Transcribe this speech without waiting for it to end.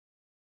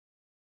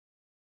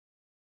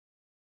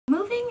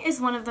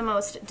is one of the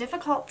most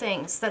difficult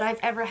things that I've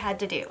ever had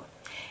to do.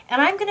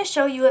 And I'm going to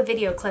show you a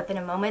video clip in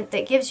a moment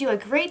that gives you a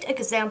great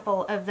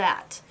example of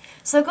that.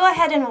 So go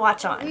ahead and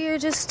watch on. We are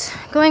just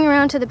going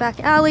around to the back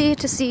alley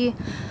to see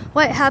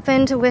what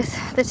happened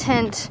with the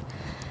tent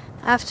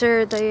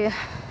after the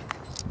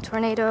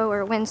tornado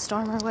or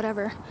windstorm or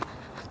whatever.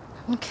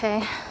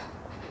 Okay.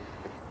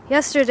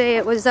 Yesterday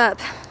it was up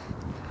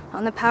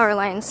on the power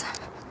lines.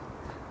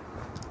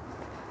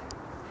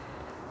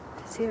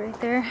 See it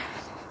right there?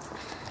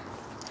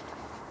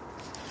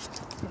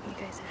 Let you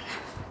guys in.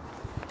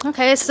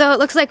 Okay, so it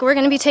looks like we're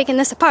going to be taking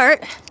this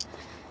apart.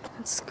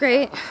 That's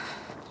great.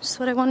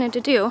 Just what I wanted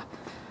to do.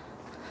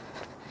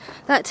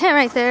 That tent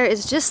right there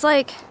is just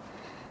like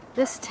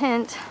this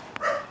tent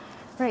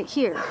right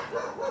here.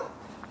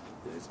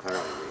 There's power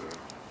line right here.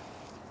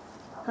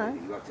 Huh?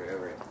 You walked right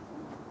over it.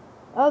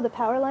 Oh, the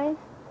power line?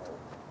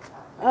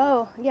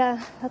 Oh,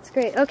 yeah, that's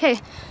great. Okay,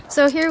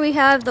 so here we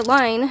have the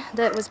line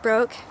that was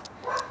broke.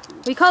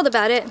 We called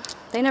about it.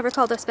 They never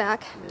called us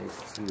back.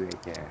 There's two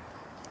right there.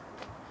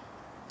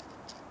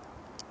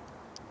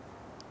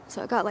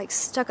 So it got like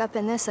stuck up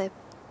in this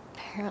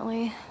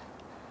apparently.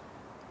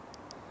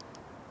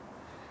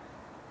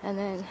 And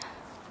then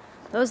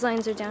those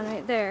lines are down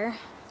right there.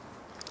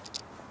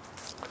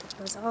 It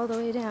goes all the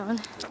way down.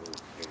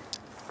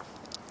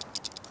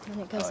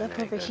 And it goes up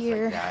over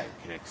here. Like that. It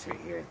connects right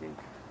here, I think.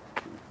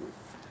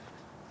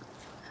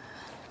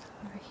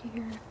 Over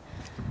here.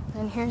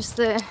 And here's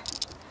the,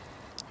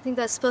 I think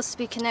that's supposed to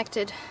be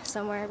connected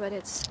somewhere, but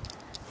it's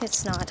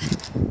not.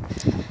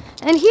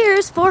 And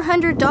here's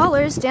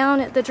 $400 down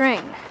at the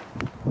drain.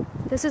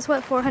 This is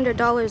what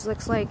 $400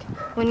 looks like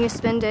when you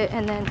spend it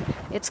and then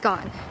it's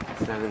gone.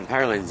 It's not in the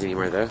power lines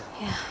anymore, though.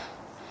 Yeah.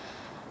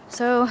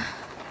 So,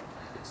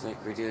 looks like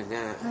we're doing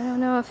that. I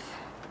don't know if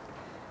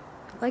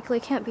it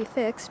likely can't be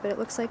fixed, but it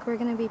looks like we're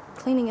going to be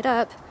cleaning it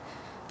up.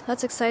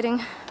 That's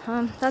exciting.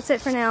 That's it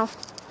for now.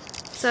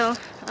 So,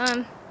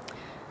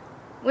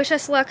 wish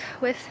us luck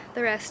with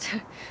the rest.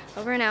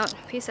 Over and out.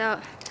 Peace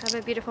out. Have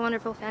a beautiful,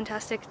 wonderful,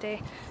 fantastic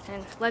day,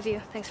 and love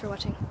you. Thanks for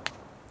watching.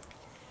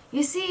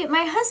 You see,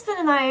 my husband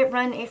and I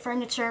run a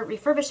furniture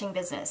refurbishing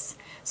business.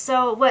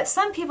 So what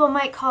some people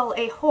might call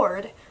a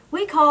hoard,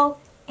 we call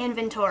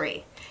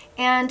inventory.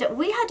 And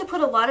we had to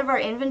put a lot of our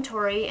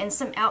inventory in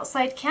some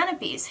outside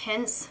canopies,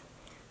 hence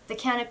the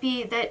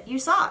canopy that you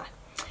saw.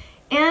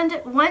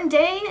 And one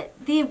day,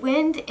 the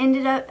wind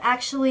ended up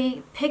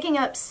actually picking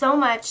up so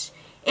much,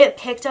 it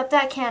picked up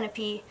that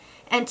canopy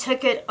and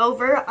took it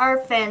over our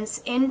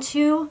fence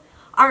into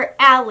our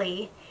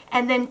alley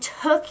and then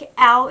took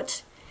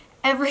out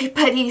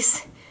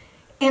everybody's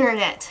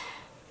internet.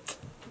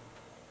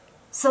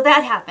 So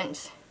that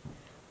happened.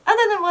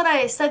 Other than what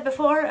I said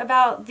before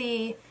about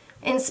the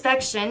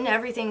inspection,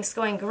 everything's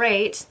going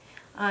great.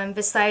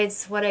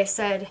 Besides what I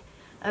said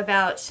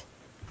about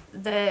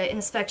the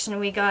inspection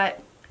we got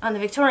on the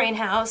Victorian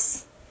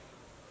house,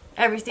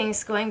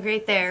 everything's going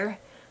great there.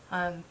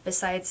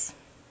 Besides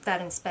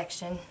that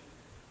inspection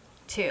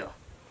too.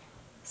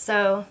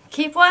 So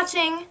keep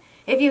watching.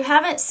 If you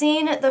haven't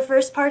seen the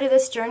first part of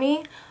this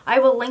journey, I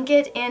will link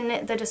it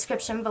in the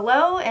description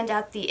below and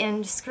at the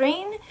end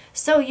screen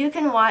so you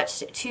can watch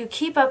to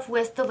keep up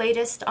with the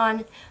latest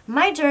on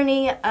my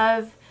journey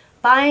of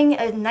buying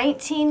a an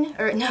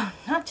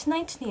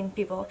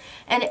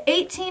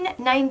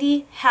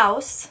 1890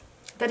 house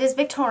that is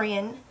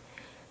Victorian,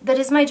 that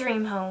is my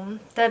dream home,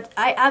 that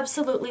I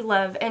absolutely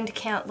love and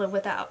can't live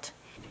without.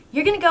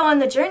 You're going to go on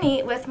the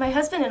journey with my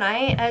husband and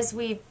I as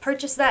we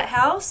purchase that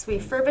house, we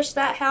furbish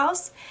that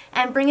house,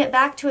 and bring it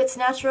back to its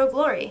natural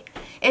glory.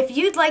 If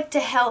you'd like to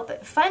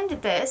help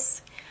fund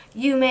this,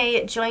 you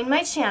may join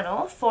my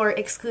channel for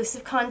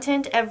exclusive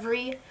content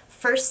every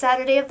first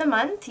Saturday of the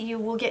month. You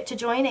will get to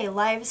join a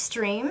live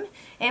stream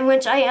in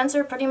which I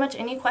answer pretty much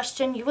any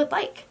question you would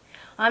like.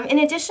 In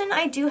addition,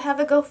 I do have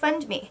a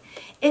GoFundMe.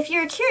 If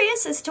you're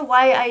curious as to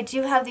why I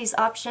do have these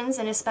options,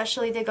 and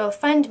especially the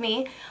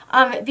GoFundMe,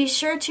 be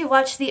sure to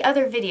watch the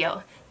other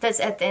video that's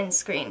at the end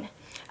screen.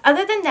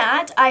 Other than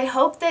that, I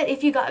hope that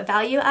if you got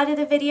value out of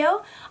the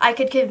video, I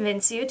could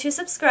convince you to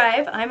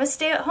subscribe. I'm a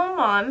stay-at-home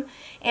mom,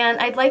 and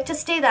I'd like to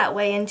stay that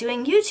way, and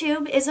doing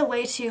YouTube is a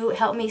way to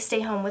help me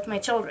stay home with my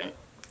children.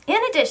 In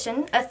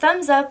addition, a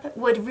thumbs up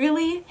would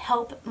really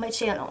help my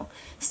channel.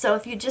 So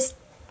if you just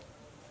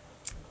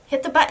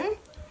hit the button,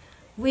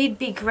 we'd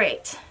be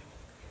great.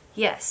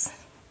 Yes,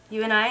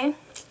 you and I,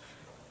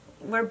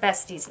 we're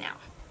besties now.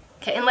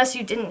 Okay, unless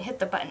you didn't hit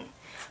the button.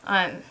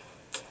 I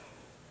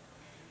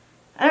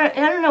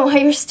don't know why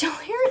you're still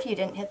here if you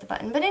didn't hit the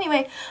button. But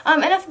anyway,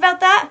 enough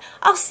about that.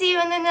 I'll see you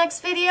in the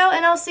next video,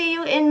 and I'll see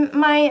you in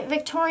my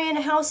Victorian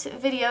house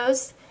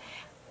videos.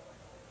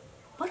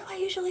 What do I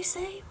usually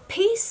say?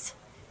 Peace?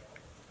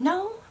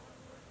 No?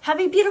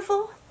 Have a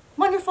beautiful,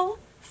 wonderful,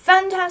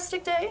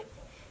 fantastic day.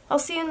 I'll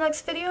see you in the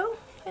next video,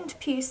 and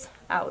peace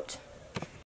out.